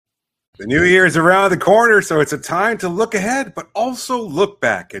The new year is around the corner, so it's a time to look ahead, but also look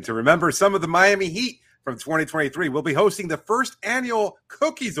back and to remember some of the Miami Heat from 2023. We'll be hosting the first annual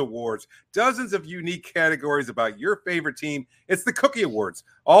Cookies Awards, dozens of unique categories about your favorite team. It's the Cookie Awards,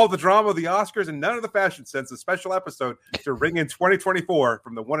 all the drama of the Oscars and none of the fashion sense, a special episode to ring in 2024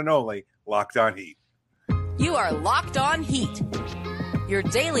 from the one and only Locked On Heat. You are Locked On Heat, your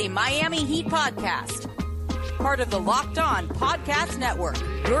daily Miami Heat podcast. Part of the Locked On Podcast Network,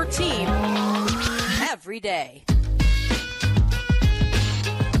 your team every day.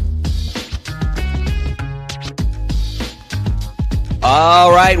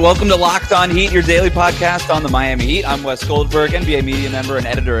 All right, welcome to Locked On Heat, your daily podcast on the Miami Heat. I'm Wes Goldberg, NBA media member and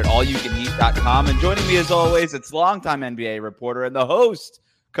editor at allyoucanheat.com. And joining me as always, it's longtime NBA reporter and the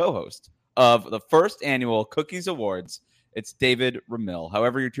co-host of the first annual Cookies Awards. It's David Ramil.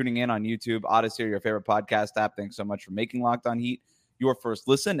 However you're tuning in on YouTube, Odyssey, or your favorite podcast app, thanks so much for making Locked On Heat your first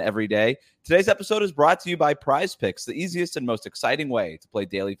listen every day. Today's episode is brought to you by Prize Picks, the easiest and most exciting way to play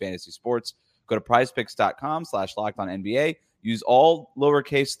daily fantasy sports. Go to prizepicks.com/LockedOnNBA. Use all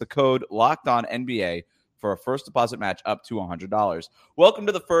lowercase the code LockedOnNBA for a first deposit match up to $100. Welcome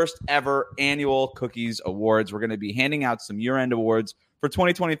to the first ever annual Cookies Awards. We're going to be handing out some year-end awards for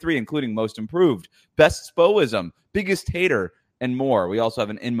 2023, including Most Improved, Best Spoism, Biggest Hater, and more. We also have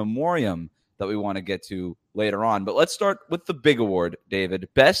an in memoriam that we want to get to later on. But let's start with the big award, David.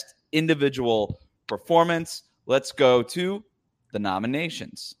 Best Individual Performance. Let's go to the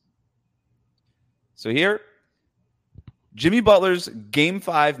nominations. So here, Jimmy Butler's Game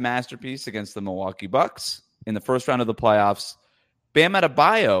 5 masterpiece against the Milwaukee Bucks in the first round of the playoffs. Bam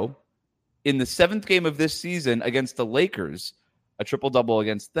Adebayo in the 7th game of this season against the Lakers, a triple-double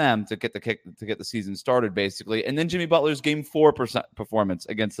against them to get the season started, basically. And then Jimmy Butler's Game 4 performance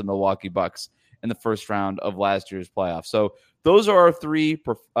against the Milwaukee Bucks in the first round of last year's playoffs. So those are our three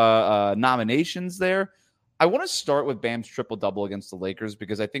nominations there. I want to start with Bam's triple-double against the Lakers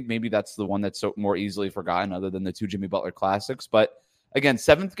because I think maybe that's the one that's so more easily forgotten other than the two Jimmy Butler classics. But again,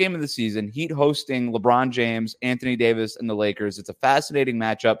 7th game of the season, Heat hosting LeBron James, Anthony Davis, and the Lakers. It's a fascinating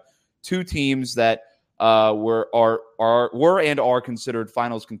matchup. Two teams that were and are considered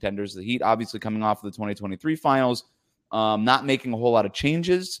finals contenders. The Heat obviously coming off of the 2023 finals, not making a whole lot of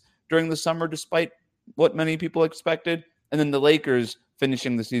changes during the summer despite what many people expected. And then the Lakers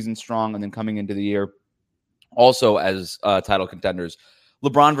finishing the season strong and then coming into the year also as title contenders.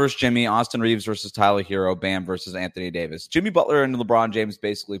 LeBron versus Jimmy, Austin Reeves versus Tyler Hero, Bam versus Anthony Davis. Jimmy Butler and LeBron James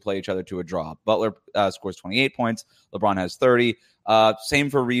basically play each other to a draw. Butler scores 28 points. LeBron has 30. Same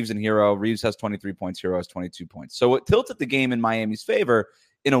for Reeves and Hero. Reeves has 23 points. Hero has 22 points. So what tilted the game in Miami's favor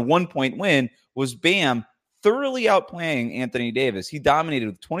in a 1-point win was Bam thoroughly outplaying Anthony Davis. He dominated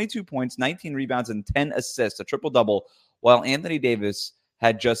with 22 points, 19 rebounds, and 10 assists, a triple-double, while Anthony Davis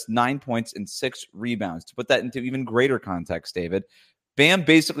had just 9 points and 6 rebounds. To put that into even greater context, David, Bam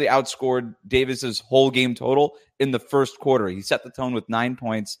basically outscored Davis's whole game total in the first quarter. He set the tone with 9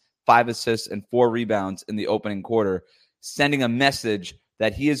 points, 5 assists, and 4 rebounds in the opening quarter, sending a message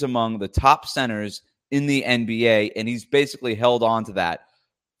that he is among the top centers in the NBA, and he's basically held on to that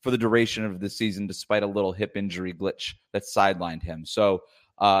for the duration of the season despite a little hip injury glitch that sidelined him. So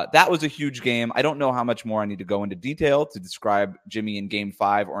that was a huge game. I don't know how much more I need to go into detail to describe Jimmy in Game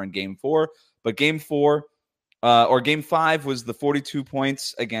 5 or in Game 4, but Game 4 or Game 5 was the 42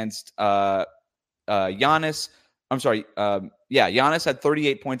 points against Giannis. Giannis had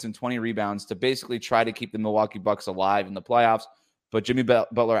 38 points and 20 rebounds to basically try to keep the Milwaukee Bucks alive in the playoffs, but Jimmy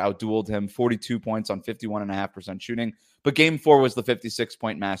Butler outdueled him, 42 points on 51.5% shooting. But Game 4 was the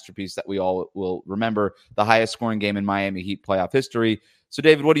 56-point masterpiece that we all will remember, the highest scoring game in Miami Heat playoff history. So,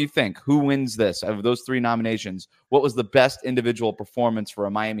 David, what do you think? Who wins this? Out of those three nominations, what was the best individual performance for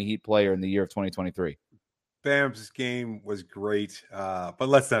a Miami Heat player in the year of 2023? Bam's game was great, but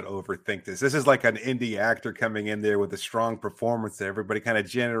let's not overthink this. This is like an indie actor coming in there with a strong performance that everybody kind of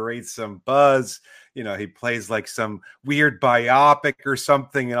generates some buzz. You know, he plays like some weird biopic or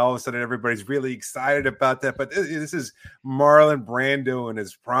something, and all of a sudden everybody's really excited about that. But this is Marlon Brando in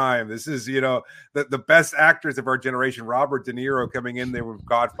his prime. This is, you know, the best actors of our generation. Robert De Niro coming in there with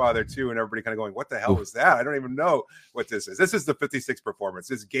Godfather 2, and everybody kind of going, what the hell was that? I don't even know what this is. This is the 56 performance.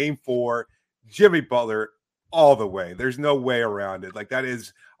 This is Game 4, Jimmy Butler all the way. There's no way around it. Like, that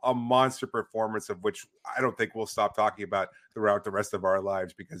is a monster performance of which I don't think we'll stop talking about throughout the rest of our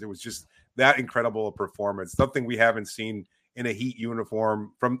lives, because it was just that incredible a performance, something we haven't seen in a Heat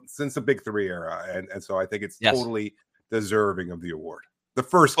uniform since the Big Three era. And so I think it's totally deserving of the award. The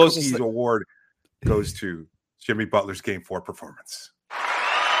first Cookies Award goes to Jimmy Butler's Game 4 performance.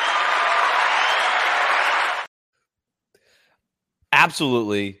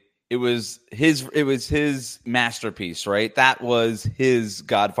 Absolutely. It was his masterpiece, right? That was his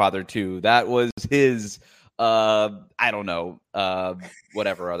Godfather 2. That was his whatever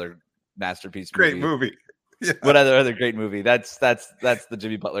other masterpiece Great movie. Yeah. What other great movie? That's the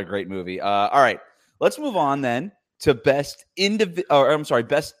Jimmy Butler great movie. All right. Let's move on then to best team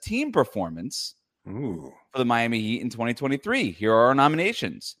performance for the Miami Heat in 2023. Here are our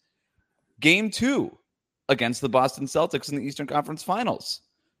nominations. Game 2 against the Boston Celtics in the Eastern Conference Finals.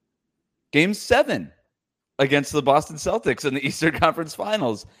 Game 7 against the Boston Celtics in the Eastern Conference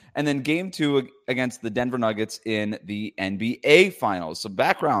Finals. And then Game 2 against the Denver Nuggets in the NBA Finals. So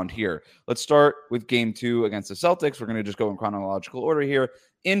background here. Let's start with Game 2 against the Celtics. We're going to just go in chronological order here.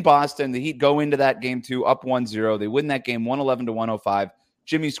 In Boston, the Heat go into that Game 2 up 1-0. They win that game 111-105.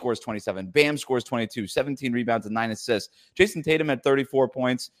 Jimmy scores 27. Bam scores 22, 17 rebounds and 9 assists. Jason Tatum had 34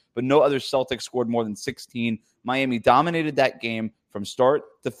 points, but no other Celtics scored more than 16. Miami dominated that game from start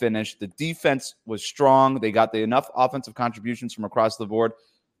to finish. The defense was strong. They got enough offensive contributions from across the board.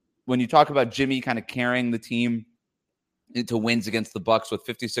 When you talk about Jimmy kind of carrying the team into wins against the Bucks with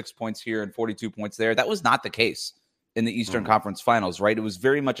 56 points here and 42 points there, that was not the case in the Eastern Conference Finals, right? It was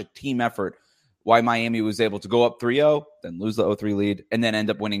very much a team effort. Why Miami was able to go up 3-0, then lose the 0-3 lead, and then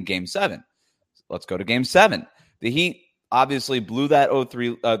end up winning Game 7. Let's go to Game 7. The Heat obviously blew that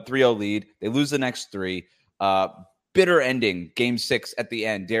 3-0 lead. They lose the next 3. Bitter ending, Game 6 at the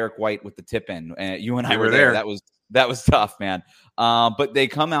end. Derek White with the tip in. You and I were there. That was tough, man. But they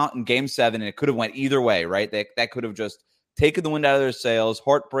come out in Game 7, and it could have went either way, right? That could have just taken the wind out of their sails.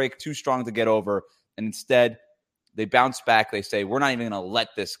 Heartbreak, too strong to get over. And instead, they bounce back. They say, we're not even going to let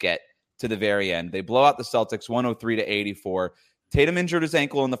this get to the very end. They blow out the Celtics 103-84. Tatum injured his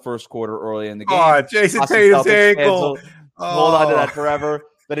ankle in the first quarter early in the game. Oh, Jason Tatum's ankle. Hold on to that forever.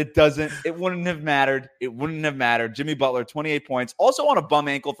 But it wouldn't have mattered. Jimmy Butler, 28 points. Also on a bum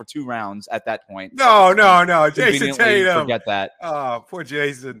ankle for 2 rounds at that point. No. Jason Tatum. Forget that. Oh, poor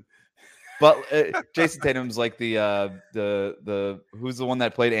Jason. But Jason Tatum's like the who's the one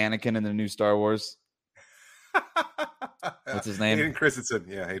that played Anakin in the new Star Wars? What's his name? Hayden Christensen.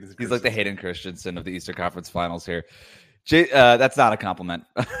 Yeah, Hayden Christensen. He's like the Hayden Christensen of the Eastern Conference Finals here. That's not a compliment,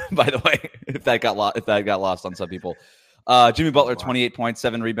 by the way, if that got lost on some people. Jimmy Butler, 28 points,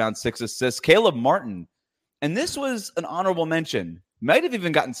 7 rebounds, 6 assists. Caleb Martin, and this was an honorable mention. Might have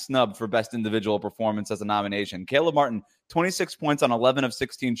even gotten snubbed for best individual performance as a nomination. Caleb Martin, 26 points on 11 of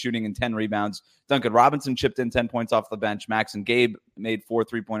 16 shooting and 10 rebounds. Duncan Robinson chipped in 10 points off the bench. Max and Gabe made 4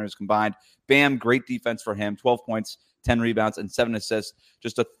 3-pointers combined. Bam, great defense for him. 12 points, 10 rebounds, and 7 assists.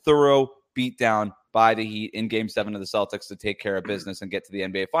 Just a thorough beatdown by the Heat in Game 7 of the Celtics to take care of business and get to the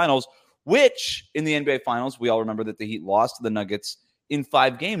NBA Finals, which in the NBA Finals, we all remember that the Heat lost to the Nuggets in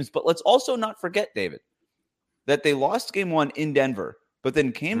 5 games. But let's also not forget, David, that they lost Game 1 in Denver, but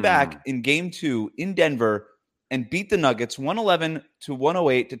then came back in Game 2 in Denver and beat the Nuggets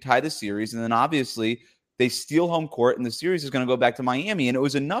 111-108 to tie the series. And then obviously they steal home court and the series is going to go back to Miami. And it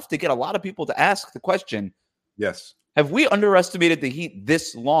was enough to get a lot of people to ask the question, yes, have we underestimated the Heat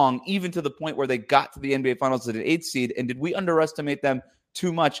this long, even to the point where they got to the NBA Finals at an 8th seed? And did we underestimate them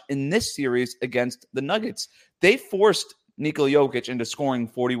too much in this series against the Nuggets? They forced Nikola Jokic into scoring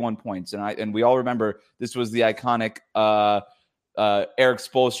 41 points. And we all remember this was the iconic Eric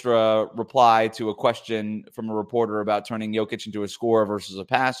Spoelstra reply to a question from a reporter about turning Jokic into a scorer versus a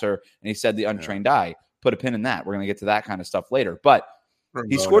passer. And he said the untrained eye. Put a pin in that. We're going to get to that kind of stuff later. But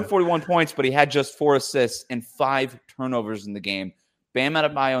he scored 41 points, but he had just 4 assists and 5 turnovers in the game. Bam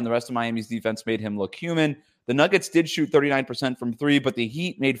Adebayo and the rest of Miami's defense made him look human. The Nuggets did shoot 39% from 3, but the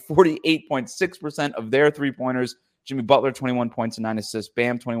Heat made 48.6% of their 3-pointers. Jimmy Butler, 21 points and 9 assists.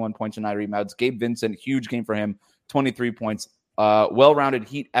 Bam, 21 points and 9 rebounds. Gabe Vincent, huge game for him, 23 points. Well-rounded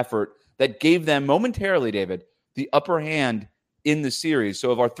Heat effort that gave them momentarily, David, the upper hand in the series.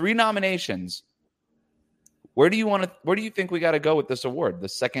 So of our 3 nominations, where do you think we got to go with this award, the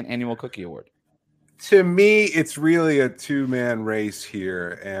second annual Cookie Award? To me, it's really a 2-man race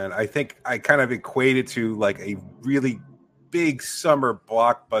here. And I think I kind of equate it to like a really big summer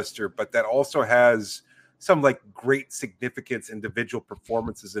blockbuster, but that also has some like great significance, individual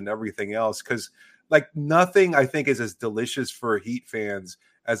performances and everything else. Because like nothing I think is as delicious for Heat fans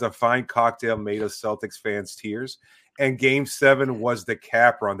as a fine cocktail made of Celtics fans' tears. And Game 7 was the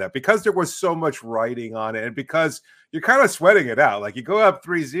capper on that because there was so much writing on it and because you're kind of sweating it out. Like you go up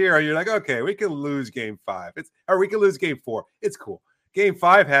 3-0, you're like, okay, we can lose Game 5. Or we can lose Game 4. It's cool. Game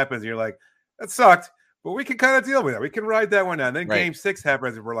 5 happens, and you're like, that sucked, but we can kind of deal with that. We can ride that one out. And then Game 6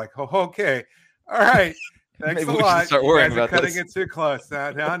 happens, and we're like, oh, okay, all right. Thanks a lot. Start worrying about cutting it too close.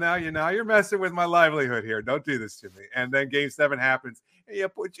 Now you're messing with my livelihood here. Don't do this to me. And then Game 7 happens, Yeah,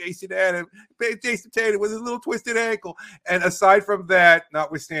 poor Jason Tatum with his little twisted ankle. And aside from that,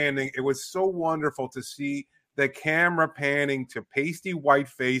 notwithstanding, it was so wonderful to see the camera panning to pasty white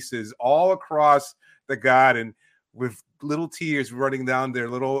faces all across the garden with little tears running down their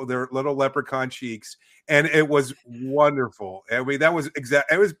little leprechaun cheeks. And it was wonderful. I mean, that was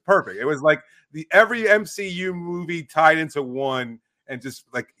it was perfect. It was like every MCU movie tied into one, and just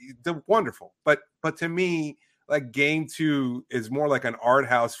like wonderful. But to me, like Game 2 is more like an art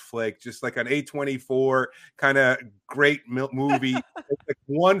house flick, just like an A24 kind of great movie. It's like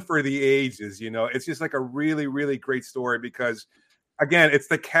one for the ages, you know. It's just like a really, really great story because, again, it's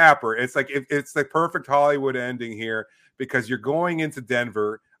the capper. It's like it's the perfect Hollywood ending here because you're going into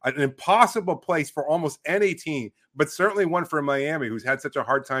Denver, an impossible place for almost any team, but certainly one for Miami, who's had such a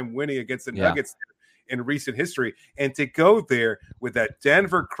hard time winning against the Nuggets in recent history. And to go there with that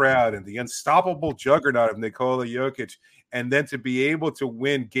Denver crowd and the unstoppable juggernaut of Nikola Jokic, and then to be able to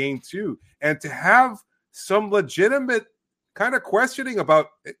win Game 2 and to have some legitimate kind of questioning about,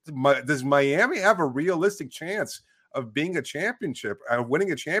 does Miami have a realistic chance of being a championship,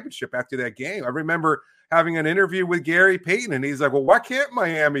 winning a championship after that game? I remember having an interview with Gary Payton, and he's like, well, why can't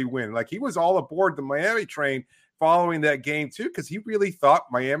Miami win? Like, he was all aboard the Miami train following that Game 2 because he really thought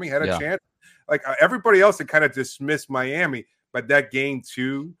Miami had a chance. Like, everybody else had kind of dismissed Miami, but that Game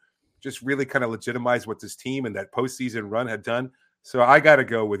 2 just really kind of legitimized what this team and that postseason run had done. So I got to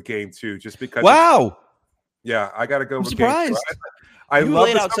go with Game 2 just because. Wow. I got to go I'm with surprised. Game 2. You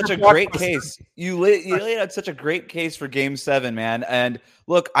laid out such a great case. You laid out such a great case for Game 7, man. And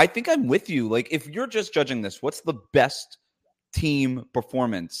look, I think I'm with you. Like, if you're just judging this, what's the best team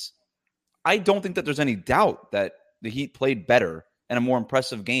performance? I don't think that there's any doubt that the Heat played better and a more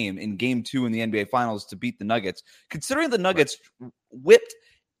impressive game in Game 2 in the NBA Finals to beat the Nuggets, considering the Nuggets whipped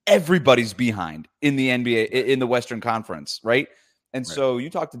everybody's behind in the NBA, in the Western Conference, right? And so you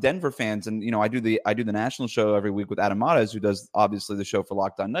talk to Denver fans, and I do the national show every week with Adam Mares, who does obviously the show for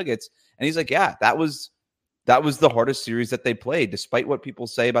Locked On Nuggets, and he's like, yeah, that was the hardest series that they played, despite what people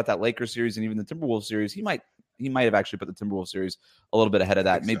say about that Lakers series and even the Timberwolves series. He might have actually put the Timberwolves series a little bit ahead of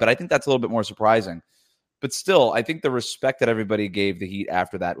that, but I think that's a little bit more surprising. But still, I think the respect that everybody gave the Heat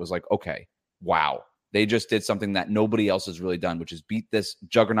after that was like, okay, wow, they just did something that nobody else has really done, which is beat this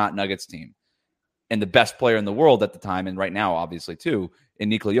juggernaut Nuggets team. And the best player in the world at the time, and right now, obviously, too, in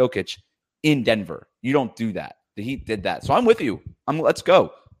Nikola Jokic in Denver. You don't do that. The Heat did that. So I'm with you. Let's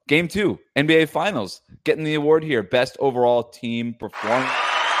go. Game 2, NBA Finals, getting the award here. Best overall team performance.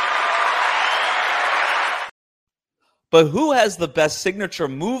 But who has the best signature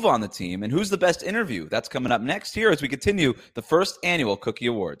move on the team, and who's the best interview? That's coming up next here as we continue the first annual Cookie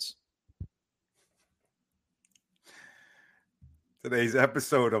Awards. Today's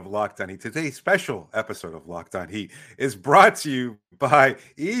special episode of Locked On Heat is brought to you by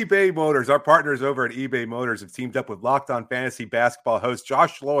eBay Motors. Our partners over at eBay Motors have teamed up with Locked On Fantasy Basketball host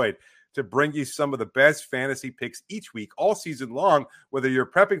Josh Lloyd to bring you some of the best fantasy picks each week, all season long. Whether you're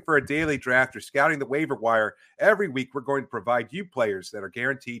prepping for a daily draft or scouting the waiver wire, every week we're going to provide you players that are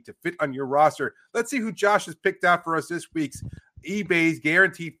guaranteed to fit on your roster. Let's see who Josh has picked out for us this week's eBay's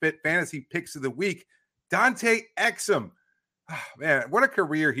Guaranteed Fit Fantasy Picks of the Week. Dante Exum. Oh, man, what a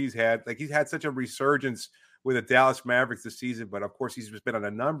career he's had. Like, he's had such a resurgence with the Dallas Mavericks this season, but of course he's just been on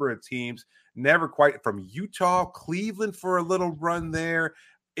a number of teams, never quite from Utah, Cleveland for a little run there.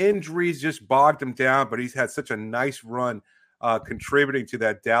 Injuries just bogged him down, but he's had such a nice run contributing to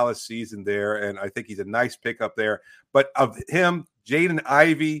that Dallas season there, and I think he's a nice pickup there. But of him, Jaden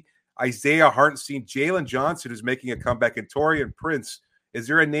Ivey, Isaiah Hartenstein, Jalen Johnson, who's making a comeback, and Taurean Prince. Is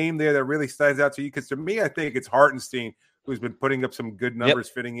there a name there that really stands out to you? Because to me, I think it's Hartenstein, who's been putting up some good numbers,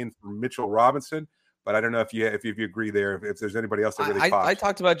 fitting in for Mitchell Robinson. But I don't know if you agree there, if there's anybody else that really pops. I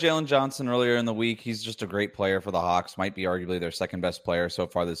talked about Jalen Johnson earlier in the week. He's just a great player for the Hawks. Might be arguably their second best player so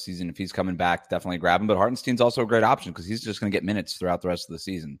far this season. If he's coming back, definitely grab him. But Hartenstein's also a great option because he's just going to get minutes throughout the rest of the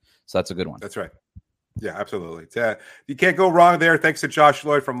season. So that's a good one. That's right. Yeah, absolutely. You can't go wrong there. Thanks to Josh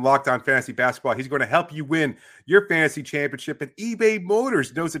Lloyd from Locked On Fantasy Basketball. He's going to help you win your fantasy championship. And eBay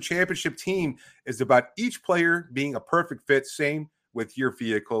Motors knows a championship team is about each player being a perfect fit. Same with your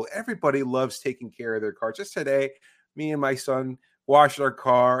vehicle. Everybody loves taking care of their car. Just today, me and my son washed our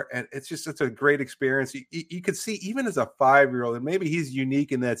car, and it's just such a great experience. You could see, even as a 5-year-old, and maybe he's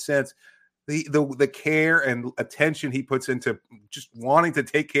unique in that sense, the care and attention he puts into just wanting to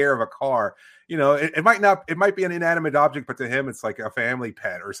take care of a car. You know, it might be an inanimate object, but to him, it's like a family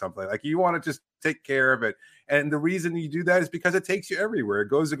pet or something. Like, you want to just take care of it. And the reason you do that is because it takes you everywhere. It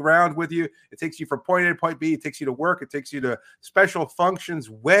goes around with you. It takes you from point A to point B. It takes you to work. It takes you to special functions,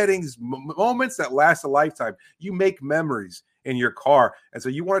 weddings, moments that last a lifetime. You make memories. in your car. And so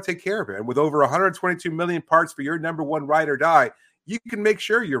you want to take care of it. And with over 122 million parts for your number one ride or die, you can make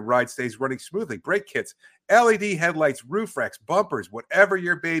sure your ride stays running smoothly. Brake kits, LED headlights, roof racks, bumpers, whatever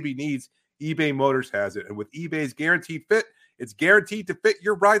your baby needs, eBay Motors has it. And with eBay's Guaranteed Fit, it's guaranteed to fit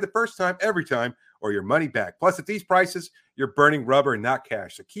your ride the first time, every time, or your money back. Plus, at these prices, you're burning rubber and not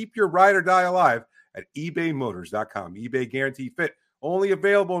cash. So keep your ride or die alive at ebaymotors.com. eBay Guaranteed Fit, only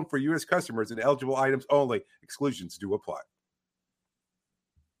available for U.S. customers and eligible items only. Exclusions do apply.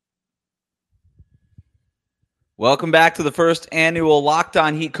 Welcome back to the first annual Locked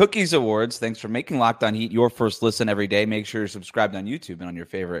On Heat Cookies Awards. Thanks for making Locked On Heat your first listen every day. Make sure you're subscribed on YouTube and on your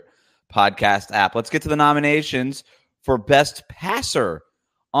favorite podcast app. Let's get to the nominations for Best Passer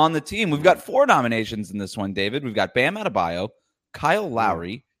on the team. We've got 4 nominations in this one, David. We've got Bam Adebayo, Kyle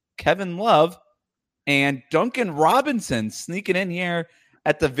Lowry, Kevin Love, and Duncan Robinson sneaking in here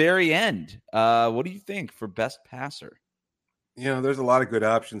at the very end. What do you think for Best Passer? There's a lot of good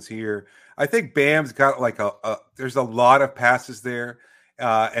options here. I think Bam's got like there's a lot of passes there.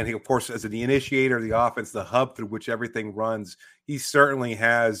 And he, of course, as the initiator of the offense, the hub through which everything runs, he certainly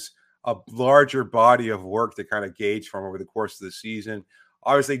has a larger body of work to kind of gauge from over the course of the season.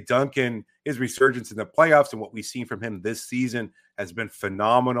 Obviously, Duncan, his resurgence in the playoffs and what we've seen from him this season has been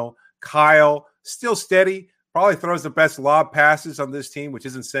phenomenal. Kyle, still steady, probably throws the best lob passes on this team, which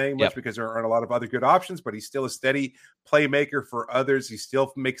isn't saying much because there aren't a lot of other good options, but he's still a steady playmaker for others. He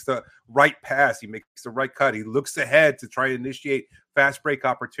still makes the right pass. He makes the right cut. He looks ahead to try to initiate fast break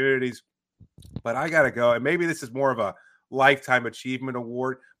opportunities. But I got to go. And maybe this is more of a lifetime achievement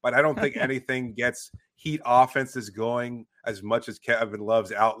award, but I don't think anything gets Heat offenses going as much as Kevin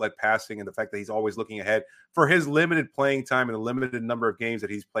Love's outlet passing and the fact that he's always looking ahead for his limited playing time and the limited number of games that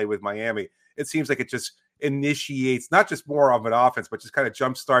he's played with Miami. It seems like it just initiates not just more of an offense, but just kind of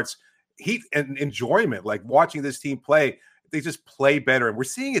jumpstarts Heat and enjoyment. Like watching this team play, they just play better. And we're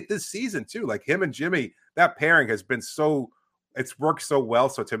seeing it this season too. Like him and Jimmy, that pairing has been it's worked so well.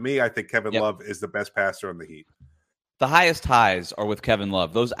 So to me, I think Kevin Love is the best passer on the Heat. The highest highs are with Kevin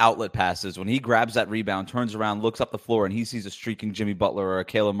Love. Those outlet passes, when he grabs that rebound, turns around, looks up the floor, and he sees a streaking Jimmy Butler or a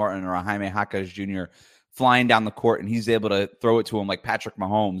Caleb Martin or a Jaime Jaquez Jr. flying down the court, and he's able to throw it to him like Patrick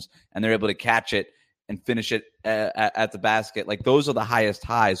Mahomes, and they're able to catch it and finish it at the basket. Like those are the highest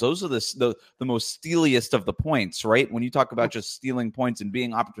highs. Those are the most steeliest of the points, right? When you talk about just stealing points and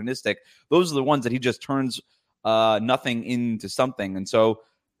being opportunistic, those are the ones that he just turns nothing into something. And so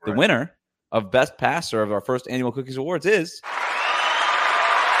the winner of Best Passer of our first annual Cookies Awards is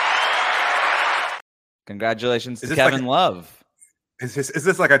congratulations to Kevin Love. Is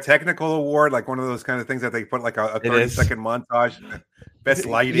this like a technical award, like one of those kind of things that they put like a 30-second montage? Best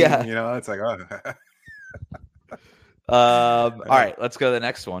lighting, it's like, all right, let's go to the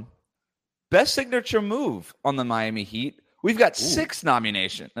next one. Best signature move on the Miami Heat. We've got 6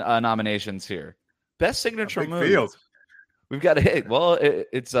 nominations here. Best signature move. Field. We've got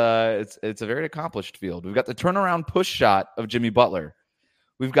it's a very accomplished field. We've got the turnaround push shot of Jimmy Butler.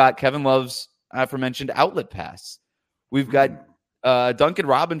 We've got Kevin Love's aforementioned outlet pass. We've got Duncan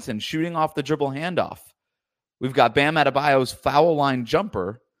Robinson shooting off the dribble handoff. We've got Bam Adebayo's foul line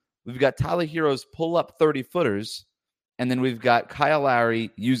jumper. We've got Tyler Hero's pull-up 30-footers. And then we've got Kyle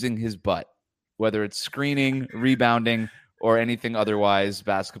Lowry using his butt, whether it's screening, rebounding, or anything otherwise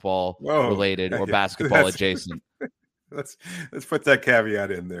basketball-related or basketball-adjacent. Let's put that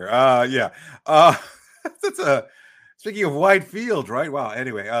caveat in there. Speaking of wide field, right? Wow.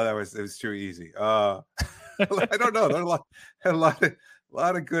 Anyway, it was too easy. I don't know. There are a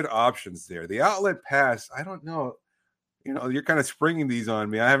lot of good options there. The outlet pass, I don't know. You're kind of springing these on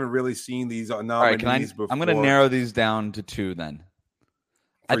me. I haven't really seen these nominees before. I'm going to narrow these down to 2 then.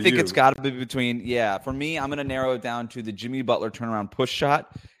 I think it's got to be between, for me, I'm going to narrow it down to the Jimmy Butler turnaround push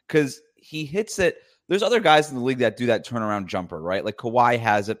shot because he hits it. There's other guys in the league that do that turnaround jumper, right? Like Kawhi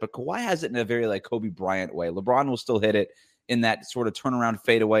has it, but Kawhi has it in a very like Kobe Bryant way. LeBron will still hit it in that sort of turnaround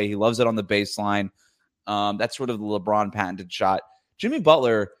fadeaway. He loves it on the baseline. That's sort of the LeBron patented shot. Jimmy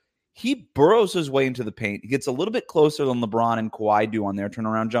Butler, he burrows his way into the paint. He gets a little bit closer than LeBron and Kawhi do on their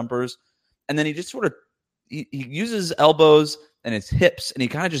turnaround jumpers. And then he just sort of he uses his elbows and his hips, and he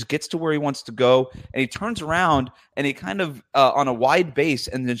kind of just gets to where he wants to go. And he turns around and he kind of on a wide base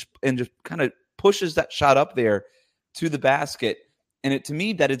and just kind of pushes that shot up there to the basket. And to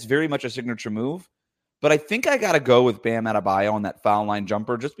me, that it's very much a signature move. But I think I got to go with Bam Adebayo on that foul line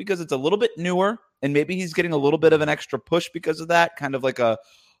jumper just because it's a little bit newer and maybe he's getting a little bit of an extra push because of that. Kind of like I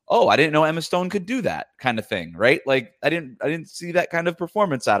didn't know Emma Stone could do that kind of thing, right? Like I didn't see that kind of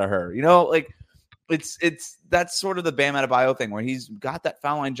performance out of her. It's that's sort of the Bam Adebayo thing where he's got that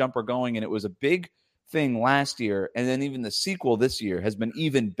foul line jumper going and it was a big thing last year, and then even the sequel this year has been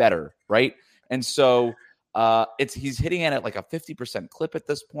even better, right? And so he's hitting it at like a 50% clip at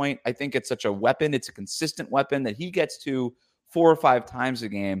this point. I think it's such a weapon. It's a consistent weapon that he gets to 4 or 5 times a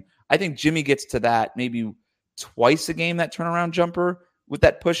game. I think Jimmy gets to that maybe twice a game, that turnaround jumper with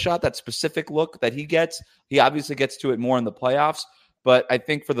that push shot, that specific look that he gets. He obviously gets to it more in the playoffs, but I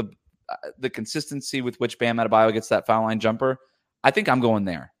think for the consistency with which Bam Adebayo gets that foul line jumper, I think I'm going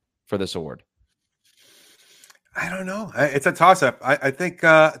there for this award. I don't know. It's a toss-up. I think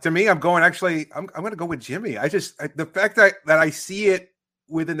to me, I'm going to go with Jimmy. The fact that I see it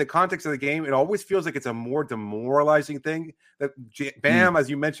within the context of the game, it always feels like it's a more demoralizing thing. That Bam, as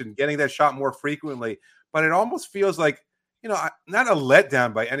you mentioned, getting that shot more frequently, but it almost feels like, not a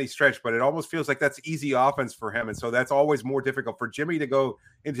letdown by any stretch, but it almost feels like that's easy offense for him. And so that's always more difficult for Jimmy to go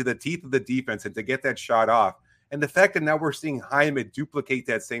into the teeth of the defense and to get that shot off. And the fact that now we're seeing Jaime duplicate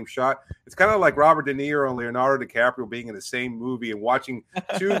that same shot, it's kind of like Robert De Niro and Leonardo DiCaprio being in the same movie and watching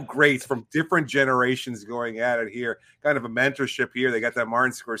two greats from different generations going at it here. Kind of a mentorship here. They got that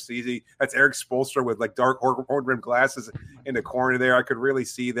Martin Scorsese. That's Eric Spoelstra with like dark horn-rimmed glasses in the corner there. I could really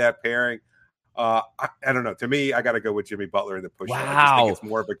see that pairing. I don't know. To me, I got to go with Jimmy Butler in the push. Wow. I just think it's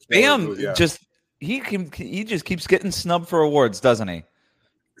more of a killer move, yeah. He just keeps getting snubbed for awards, doesn't he?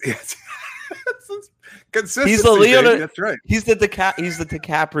 Yes. Consistency. He's the Leo. That's right. He's the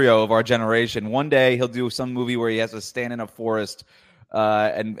DiCaprio of our generation. One day he'll do some movie where he has to stand in a forest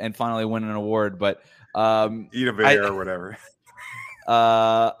and finally win an award. But eat a bear or whatever.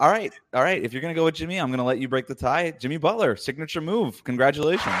 All right. If you're gonna go with Jimmy, I'm gonna let you break the tie. Jimmy Butler, signature move.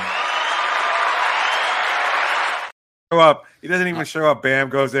 Congratulations. Show up. He doesn't even show up. Bam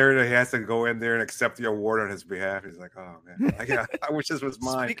goes there, and he has to go in there and accept the award on his behalf. He's like, "Oh man, I wish this was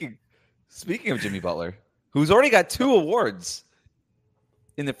mine." Speaking of Jimmy Butler, who's already got 2 awards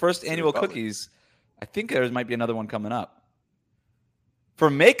in the first annual Cookies, I think there might be another one coming up. For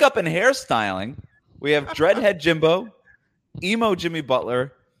makeup and hairstyling, we have Dreadhead Jimbo, Emo Jimmy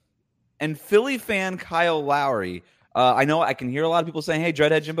Butler, and Philly fan Kyle Lowry. I know I can hear a lot of people saying, "Hey,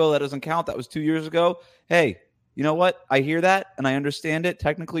 Dreadhead Jimbo, that doesn't count. That was 2 years ago." Hey, you know what? I hear that and I understand it.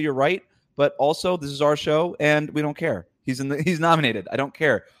 Technically, you're right, but also this is our show and we don't care. He's nominated. I don't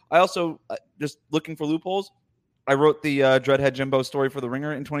care. I also just looking for loopholes. I wrote the Dreadhead Jimbo story for The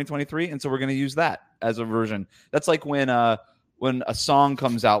Ringer in 2023, and so we're going to use that as a version. That's like when a song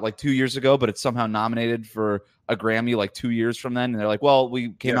comes out like 2 years ago, but it's somehow nominated for a Grammy like 2 years from then, and they're like, "Well,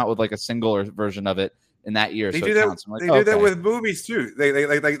 we came out with like a single or version of it in that year." They so do it that. counts. Like, they do that with movies too.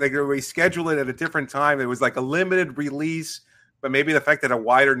 They schedule it at a different time. It was like a limited release, but maybe the fact that a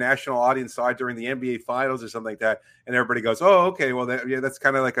wider national audience saw it during the NBA Finals or something like that, and everybody goes, "Oh, okay, well, that's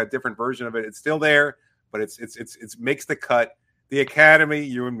kind of like a different version of it." It's still there, but it's makes the cut. The Academy,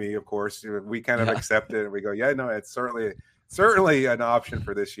 you and me, of course, we kind of accept it, and we go, "Yeah, no, it's certainly an option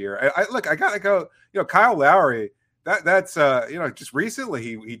for this year." I gotta go. Kyle Lowry. That's just recently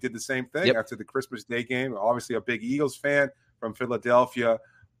he did the same thing after the Christmas Day game. Obviously, a big Eagles fan from Philadelphia,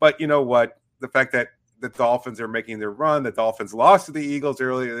 but you know what? The fact that the Dolphins are making their run, the Dolphins lost to the Eagles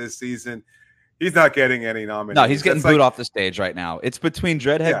earlier this season. He's not getting any nominations. No, he's getting booed off the stage right now. It's between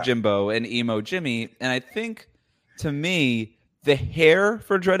Dreadhead Jimbo and Emo Jimmy, and I think to me the hair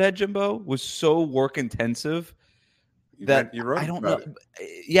for Dreadhead Jimbo was so work intensive. That you wrote I don't know.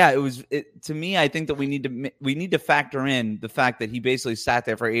 Yeah, to me. I think that we need to factor in the fact that he basically sat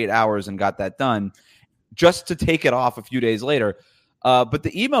there for 8 hours and got that done, just to take it off a few days later. But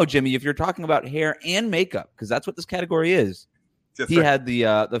the Emo Jimmy, if you're talking about hair and makeup, because that's what this category is, he had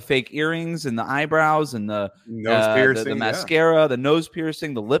the fake earrings and the eyebrows and the nose piercing, the mascara, the nose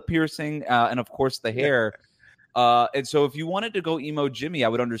piercing, the lip piercing, and of course the hair. And so if you wanted to go Emo Jimmy, I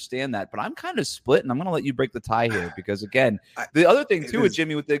would understand that, but I'm kind of split, and I'm going to let you break the tie here because, again, the other thing too with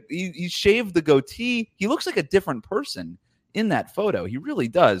Jimmy, with he shaved the goatee, he looks like a different person in that photo. He really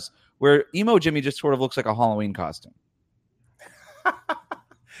does. Where Emo Jimmy just sort of looks like a Halloween costume.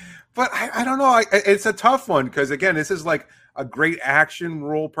 But I don't know. It's a tough one because, again, this is like a great action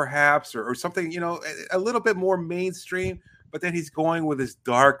role, perhaps, or something, a little bit more mainstream. But then he's going with his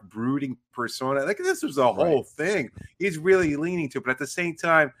dark, brooding persona. Like, this was a whole thing. He's really leaning to it. But at the same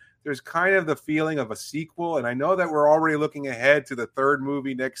time, there's kind of the feeling of a sequel. And I know that we're already looking ahead to the 3rd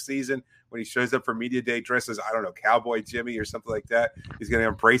movie next season when he shows up for Media Day dressed as, I don't know, Cowboy Jimmy or something like that. He's going to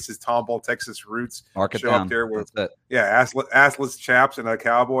embrace his Tomball, Texas roots. Mark it show down. Up there with, assless chaps and a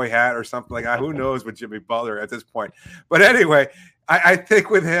cowboy hat or something like that. Who knows with Jimmy Butler at this point. But anyway, I think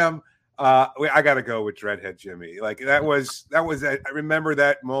with him, I got to go with Dreadhead Jimmy. Like that was. I remember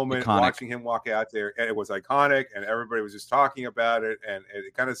that moment, watching him walk out there, and it was iconic, and everybody was just talking about it, and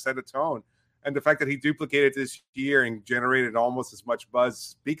it kind of set a tone And the fact that he duplicated this year and generated almost as much buzz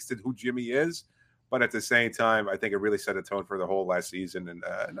speaks to who Jimmy is. But at the same time, I think it really set a tone for the whole last season. And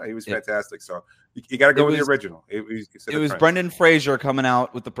no, he was fantastic. So you got to go with the original. It was Brendan Fraser coming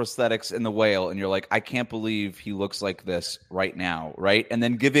out with the prosthetics and the whale. And you're like, I can't believe he looks like this right now. Right. And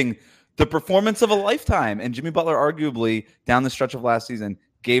then giving the performance of a lifetime. And Jimmy Butler, arguably, down the stretch of last season,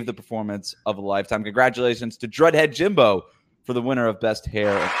 gave the performance of a lifetime. Congratulations to Dreadhead Jimbo for the winner of Best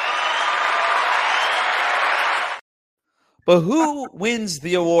Hair. But who wins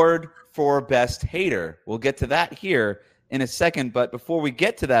the award for Best Hater? We'll get to that here in a second. But before we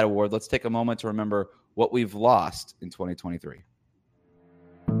get to that award, let's take a moment to remember what we've lost in 2023.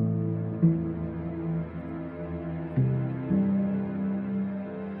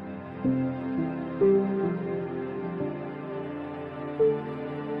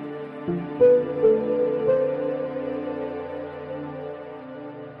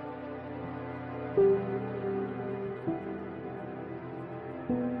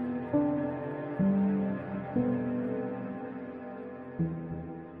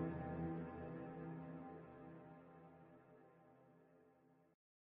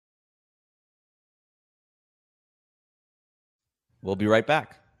 We'll be right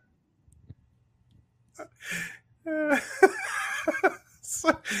back.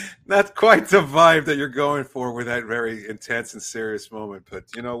 Not quite the vibe that you're going for with that very intense and serious moment, but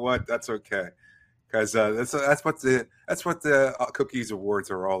you know what? That's okay, because that's what the Cookies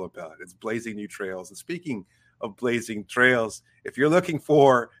Awards are all about. It's blazing new trails. And speaking of blazing trails, if you're looking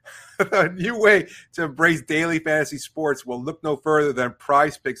for a new way to embrace daily fantasy sports, well, look no further than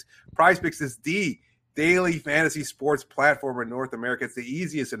Prize Picks. Prize Picks is the daily fantasy sports platform in North America. It's the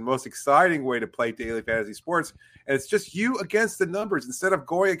easiest and most exciting way to play daily fantasy sports. And it's just you against the numbers instead of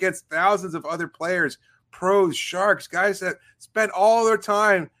going against thousands of other players, pros, sharks, guys that spend all their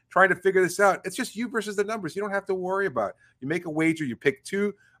time trying to figure this out. It's just you versus the numbers. You don't have to worry about it. You make a wager, you pick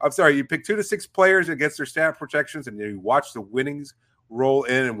 2 to 6 players against their stat projections, and then you watch the winnings roll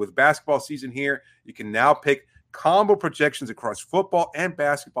in. And with basketball season here, you can now pick combo projections across football and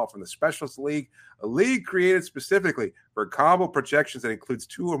basketball from the Specialist League, a league created specifically for combo projections that includes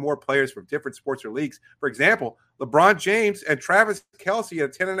 2 or more players from different sports or leagues. For example, LeBron James and Travis Kelce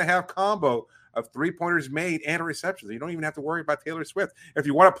had a 10.5 combo of 3-pointers made and receptions. You don't even have to worry about Taylor Swift. If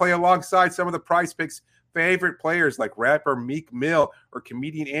you want to play alongside some of the Prize Picks favorite players like rapper Meek Mill or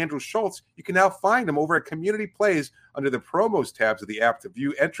comedian Andrew Schultz, you can now find them over at Community Plays under the promos tabs of the app to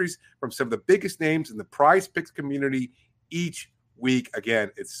view entries from some of the biggest names in the Prize Picks community each week.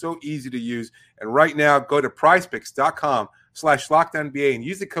 Again, it's so easy to use. And right now, go to prizepicks.com/LockedOnNBA and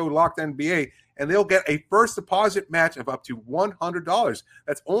use the code LockedOnNBA, and they'll get a first deposit match of up to $100.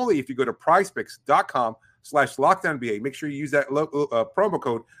 That's only if you go to prizepicks.com/LockedOnNBA. Make sure you use that promo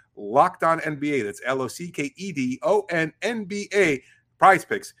code LockedOnNBA. That's LOCKEDONNBA. Prize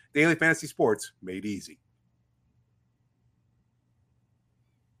Picks, daily fantasy sports made easy.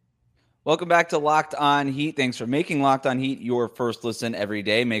 Welcome back to Locked On Heat. Thanks for making Locked On Heat your first listen every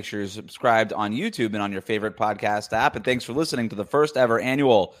day. Make sure you're subscribed on YouTube and on your favorite podcast app. And thanks for listening to the first ever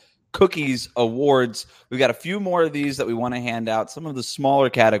annual Cookies Awards. We've got a few more of these that we want to hand out, some of the smaller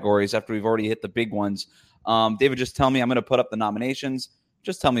categories after we've already hit the big ones. David, just tell me, I'm going to put up the nominations.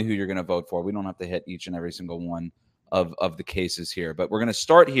 Just tell me who you're going to vote for. We don't have to hit each and every single one of the cases here. But we're going to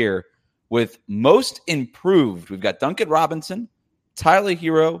start here with most improved. We've got Duncan Robinson, Tyler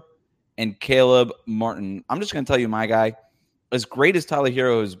Hero, and Caleb Martin. I'm just going to tell you, my guy, as great as Tyler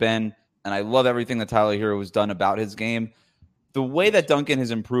Hero has been, and I love everything that Tyler Hero has done about his game, the way that Duncan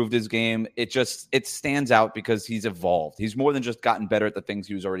has improved his game, it stands out because he's evolved. He's more than just gotten better at the things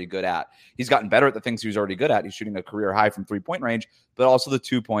he was already good at. He's gotten better at the things he was already good at. He's shooting a career high from 3-point range, but also the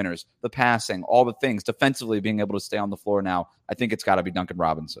 2-pointers, the passing, all the things, defensively being able to stay on the floor now. I think it's got to be Duncan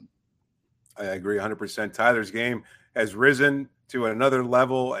Robinson. I agree 100%. Tyler's game has risen to another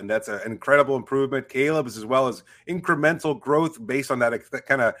level, and that's an incredible improvement. Caleb's as well as incremental growth based on that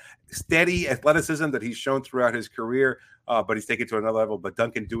kind of steady athleticism that he's shown throughout his career, but he's taken to another level. But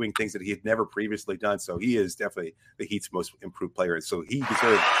Duncan doing things that he had never previously done, so he is definitely the Heat's most improved player. So he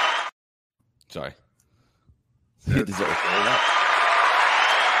deserves. Sorry. He deserves.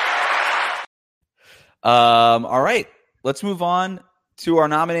 All right, let's move on to our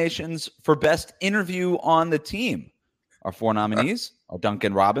nominations for Best Interview on the Team. Our 4 nominees are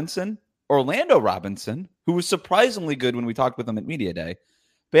Duncan Robinson, Orlando Robinson, who was surprisingly good when we talked with him at Media Day,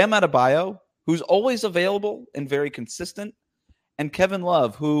 Bam Adebayo, who's always available and very consistent, and Kevin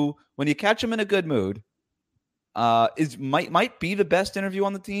Love, who, when you catch him in a good mood, might be the best interview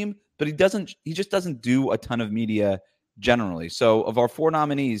on the team, but he just doesn't do a ton of media generally. So of our 4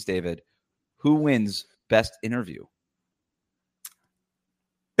 nominees, David, Who wins best interview?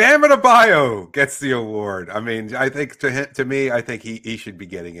 Bam Adebayo gets the award. I mean, I think to me, I think he should be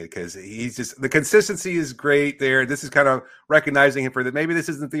getting it because he's just, the consistency is great there. This is kind of recognizing him for that. Maybe this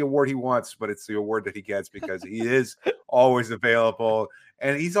isn't the award he wants, but it's the award that he gets because he is always available.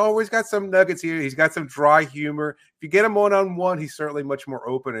 And he's always got some nuggets here. He's got some dry humor. If you get him one-on-one, he's certainly much more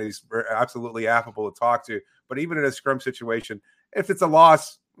open and he's absolutely affable to talk to. But even in a scrum situation, if it's a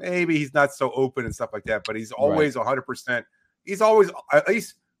loss, maybe he's not so open and stuff like that. But he's always 100%. He's always at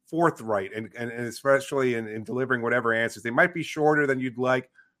least forthright and especially in delivering whatever answers. They might be shorter than you'd like,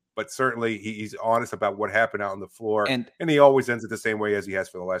 but certainly he's honest about what happened out on the floor. And he always ends it the same way as he has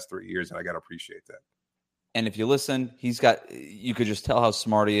for the last 3 years. And I got to appreciate that. And if you listen, you could just tell how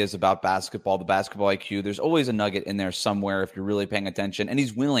smart he is about basketball, the basketball IQ. There's always a nugget in there somewhere if you're really paying attention. And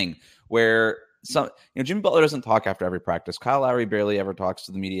he's willing where Jimmy Butler doesn't talk after every practice. Kyle Lowry barely ever talks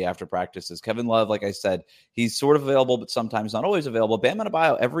to the media after practices. Kevin Love, like I said, he's sort of available, but sometimes not always available. Bam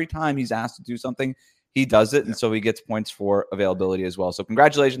Adebayo, every time he's asked to do something, he does it. And so he gets points for availability as well. So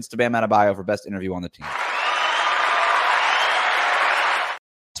congratulations to Bam Adebayo for best interview on the team.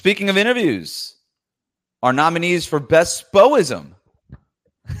 Speaking of interviews, our nominees for best spoism.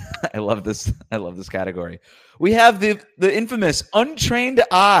 I love this category. We have the infamous untrained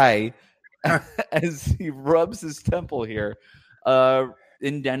eye as he rubs his temple here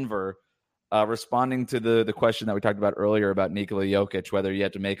in Denver, responding to the question that we talked about earlier about Nikola Jokic, whether you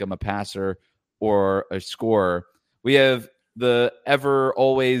had to make him a passer or a scorer. We have the ever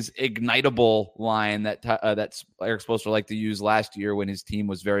always ignitable line that Eric Spoelstra liked to use last year when his team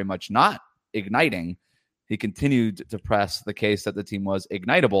was very much not igniting. He continued to press the case that the team was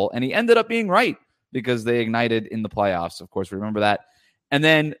ignitable, and he ended up being right because they ignited in the playoffs. Of course, remember that. And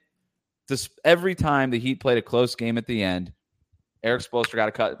then just every time the Heat played a close game at the end, Eric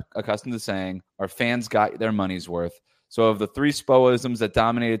Spoelstra got accustomed to saying, our fans got their money's worth. So of the three Spoisms that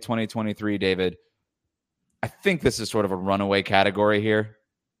dominated 2023, David, I think this is sort of a runaway category here.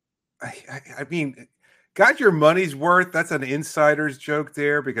 I mean, got your money's worth. That's an insider's joke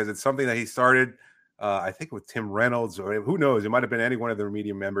there because it's something that he started I think with Tim Reynolds, or who knows, it might have been any one of the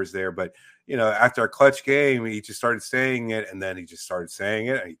media members there. But, after a clutch game, he just started saying it, and then he just started saying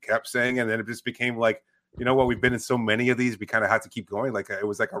it, and he kept saying it, and then it just became like, we've been in so many of these, we kind of had to keep going. Like it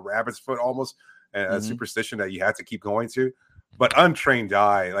was like a rabbit's foot almost, a superstition that you had to keep going to. But untrained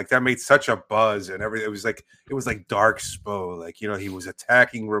eye, like that made such a buzz and everything. It was like dark Spo, like, he was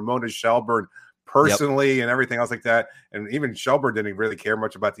attacking Ramona Shelburne personally and everything else like that. And even Shelburne didn't really care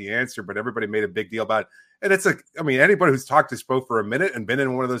much about the answer, but everybody made a big deal about it. And anybody who's talked to Spo for a minute and been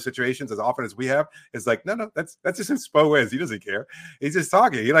in one of those situations as often as we have is like, no, that's just who Spo is. He doesn't care. He's just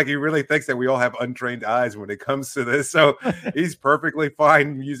talking. He really thinks that we all have untrained eyes when it comes to this. So he's perfectly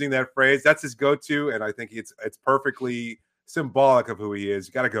fine using that phrase. That's his go-to. And I think it's perfectly symbolic of who he is.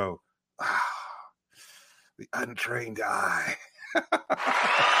 You got to go, the untrained eye.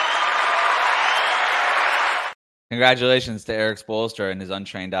 Congratulations to Eric Spoelstra and his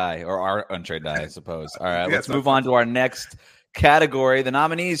untrained eye, or our untrained eye, I suppose. All right, let's move on to our next category. The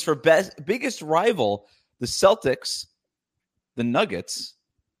nominees for biggest rival, the Celtics, the Nuggets,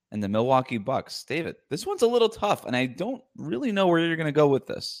 and the Milwaukee Bucks. David, this one's a little tough, and I don't really know where you're going to go with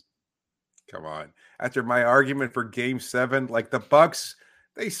this. Come on. After my argument for Game 7, like the Bucks,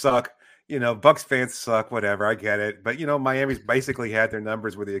 they suck. Bucks fans suck, whatever. I get it. But, Miami's basically had their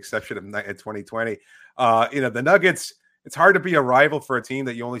numbers with the exception of 2020. The Nuggets, it's hard to be a rival for a team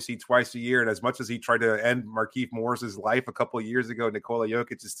that you only see twice a year. And as much as he tried to end Markieff Morris's life a couple of years ago, Nikola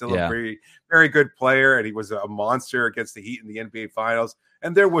Jokic is still a very, very good player. And he was a monster against the Heat in the NBA Finals.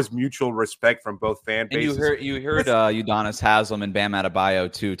 And there was mutual respect from both fan bases. And you heard Udonis Haslem and Bam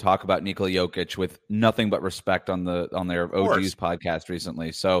Adebayo too talk about Nikola Jokic with nothing but respect on their OGs podcast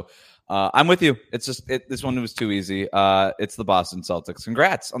recently. So I'm with you. It's just this one was too easy. It's the Boston Celtics.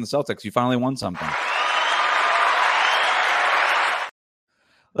 Congrats on the Celtics. You finally won something.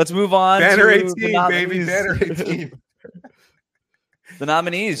 Let's move on Banner to 18, the nominees. baby. Banner 18. The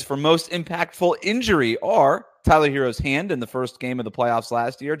nominees for most impactful injury are Tyler Hero's hand in the first game of the playoffs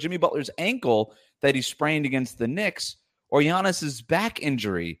last year, Jimmy Butler's ankle that he sprained against the Knicks, or Giannis's back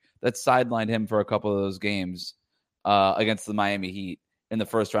injury that sidelined him for a couple of those games against the Miami Heat in the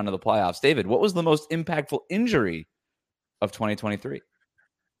first round of the playoffs. David, what was the most impactful injury of 2023?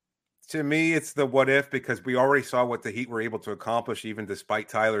 To me, it's the what if, because we already saw what the Heat were able to accomplish even despite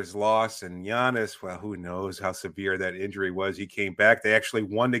Tyler's loss. And Giannis, well, who knows how severe that injury was. He came back. They actually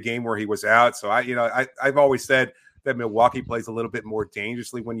won the game where he was out. So I've always said that Milwaukee plays a little bit more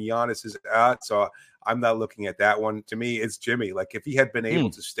dangerously when Giannis is out. So I'm not looking at that one. To me, it's Jimmy. Like if he had been able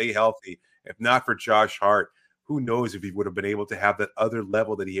to stay healthy If not for Josh Hart, who knows if he would have been able to have that other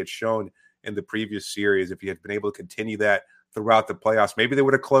level that he had shown in the previous series. If he had been able to continue that throughout the playoffs, maybe they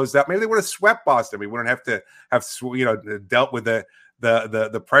would have closed out. Maybe they would have swept Boston. We wouldn't have to have dealt with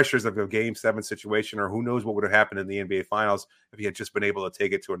the pressures of a Game 7 situation, or who knows what would have happened in the NBA Finals if he had just been able to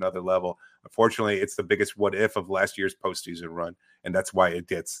take it to another level. Unfortunately, it's the biggest what if of last year's postseason run, and that's why it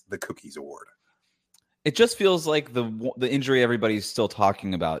gets the Cookies Award. It just feels like the injury everybody's still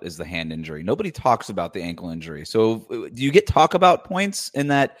talking about is the hand injury. Nobody talks about the ankle injury. So do you get talk about points in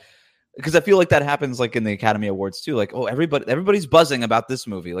that? Because I feel like that happens like in the Academy Awards too. Like, oh, everybody's buzzing about this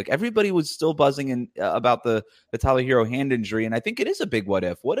movie. Like everybody was still buzzing about the Tyler Hero hand injury. And I think it is a big what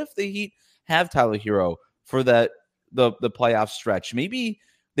if. What if the Heat have Tyler Hero for the playoff stretch? Maybe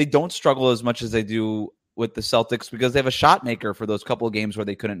they don't struggle as much as they do with the Celtics because they have a shot maker for those couple of games where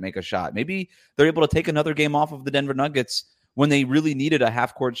they couldn't make a shot. Maybe they're able to take another game off of the Denver Nuggets when they really needed a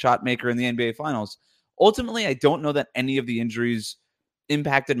half-court shot maker in the NBA Finals. Ultimately, I don't know that any of the injuries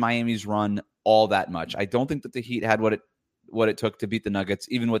impacted Miami's run all that much. I don't think that the Heat had what it took to beat the Nuggets,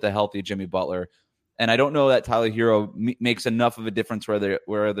 even with a healthy Jimmy Butler. And I don't know that Tyler Hero makes enough of a difference where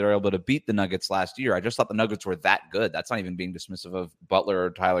they're able to beat the Nuggets last year. I just thought the Nuggets were that good. That's not even being dismissive of Butler or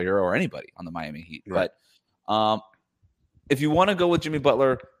Tyler Hero or anybody on the Miami Heat. Right. But if you want to go with Jimmy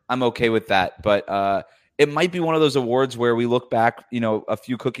Butler, I'm okay with that. But it might be one of those awards where we look back, a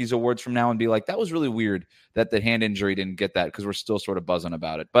few Cookies Awards from now and be like, that was really weird that the hand injury didn't get that, because we're still sort of buzzing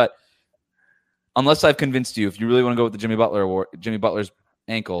about it. But unless I've convinced you, if you really want to go with the Jimmy Butler award, Jimmy Butler's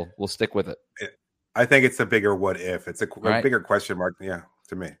ankle, we'll stick with it. I think it's a bigger what if. It's a bigger question mark,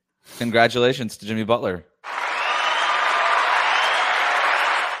 to me. Congratulations to Jimmy Butler.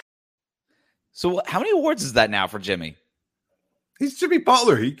 So how many awards is that now for Jimmy? He's Jimmy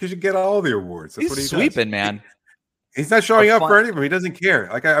Butler. He should get all the awards. That's he's what he sweeping, does. Man. He's not showing up for any of them. He doesn't care.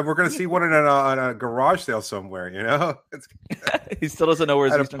 Like we're going to see one on a garage sale somewhere, He still doesn't know where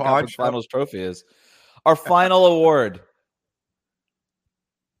his Eastern Conference Finals trophy is. Our final award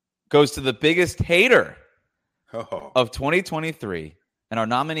goes to the biggest hater of 2023. And our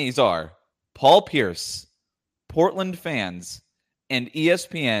nominees are Paul Pierce, Portland fans, and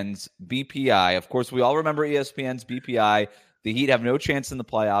ESPN's BPI. Of course, we all remember ESPN's BPI. The Heat have no chance in the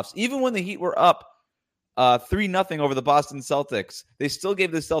playoffs. Even when the Heat were up 3-0 over the Boston Celtics, they still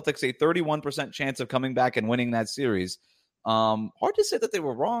gave the Celtics a 31% chance of coming back and winning that series. Hard to say that they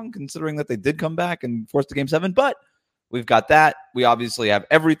were wrong, considering that they did come back and forced a Game 7, but we've got that. We obviously have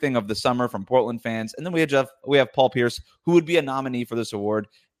everything of the summer from Portland fans. And then we have Paul Pierce, who would be a nominee for this award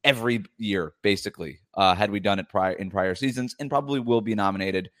every year, basically, had we done it in prior seasons, and probably will be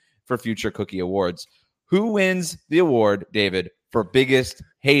nominated for future Cookie Awards. Who wins the award, David, for biggest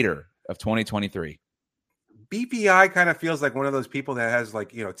hater of 2023? BPI kind of feels like one of those people that has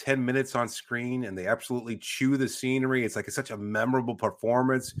 10 minutes on screen and they absolutely chew the scenery. It's such a memorable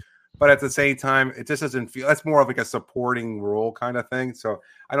performance. But at the same time, it just doesn't feel, that's more of a supporting role kind of thing. So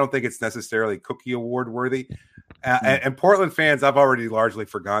I don't think it's necessarily Cookie Award worthy. And Portland fans, I've already largely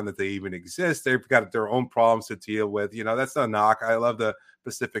forgotten that they even exist. They've got their own problems to deal with. That's no knock. I love the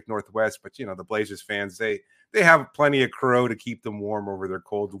Pacific Northwest, but the Blazers fans, they have plenty of crow to keep them warm over their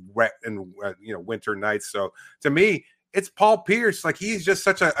cold, wet, and winter nights. So to me, it's Paul Pierce. He's just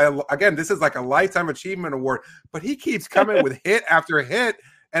such again, this is a lifetime achievement award, but he keeps coming with hit after hit.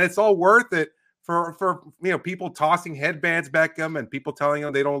 And it's all worth it for people tossing headbands back them and people telling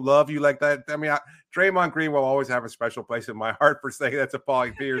them they don't love you like that. I mean, Draymond Green will always have a special place in my heart for saying that to Paul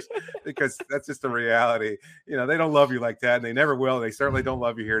Pierce, because that's just the reality. They don't love you like that, and they never will. They certainly don't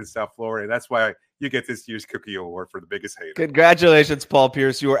love you here in South Florida. And that's why you get this year's Cookie Award for the biggest hater. Congratulations, Paul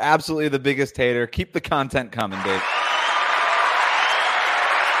Pierce. You are absolutely the biggest hater. Keep the content coming, Dave.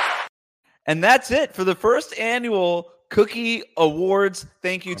 And that's it for the first annual Cookie Awards.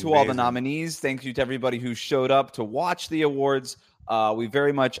 Thank you to all the nominees. Thank you to everybody who showed up to watch the awards. We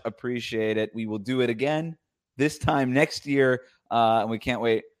very much appreciate it. We will do it again this time next year. And we can't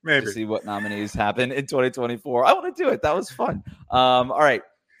wait to see what nominees happen in 2024. I want to do it. That was fun. All right.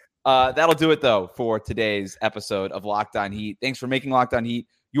 That'll do it, though, for today's episode of Locked On Heat. Thanks for making Locked On Heat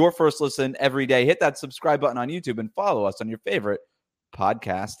your first listen every day. Hit that subscribe button on YouTube and follow us on your favorite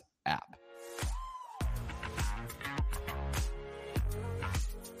podcast app.